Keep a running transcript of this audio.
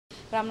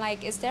But I'm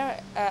like, is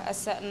there a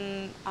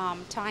certain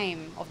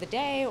time of the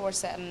day or a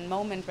certain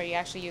moment where you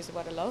actually use the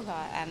word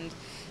aloha? And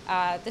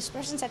this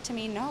person said to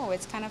me, no,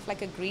 it's kind of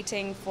like a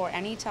greeting for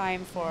any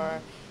time, for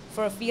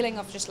a feeling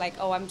of just like,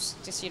 oh, I'm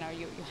just you know,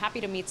 you're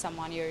happy to meet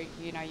someone,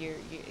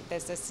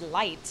 there's this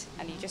light,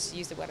 and you just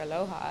use the word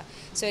aloha.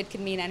 So it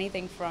can mean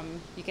anything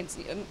from, you can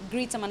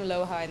greet someone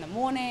aloha in the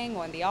morning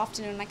or in the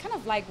afternoon. I kind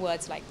of like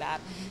words like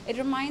that. It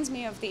reminds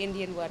me of the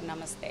Indian word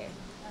namaste,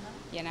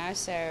 you know,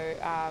 so,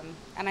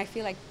 and I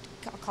feel like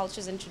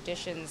cultures and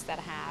traditions that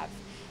have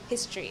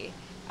history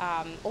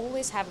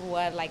always have a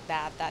word like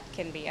that that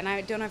can be, and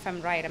I don't know if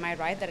I'm right, am I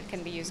right that it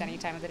can be used any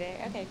time of the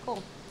day? Okay,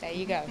 cool, there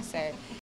you go. So